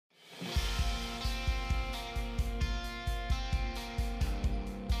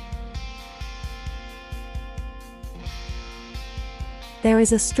There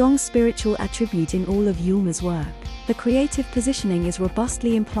is a strong spiritual attribute in all of Yulma's work. The creative positioning is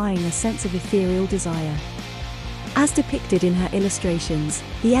robustly implying a sense of ethereal desire. As depicted in her illustrations,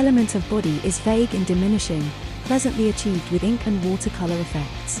 the element of body is vague and diminishing, pleasantly achieved with ink and watercolor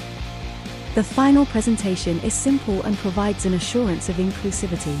effects. The final presentation is simple and provides an assurance of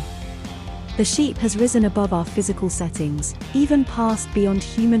inclusivity. The sheep has risen above our physical settings, even passed beyond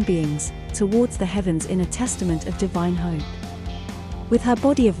human beings, towards the heavens in a testament of divine hope. With her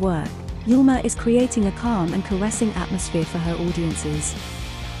body of work, Yulma is creating a calm and caressing atmosphere for her audiences.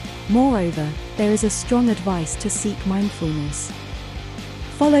 Moreover, there is a strong advice to seek mindfulness.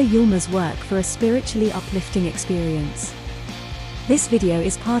 Follow Yulma's work for a spiritually uplifting experience. This video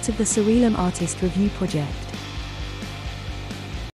is part of the Korean Artist Review project.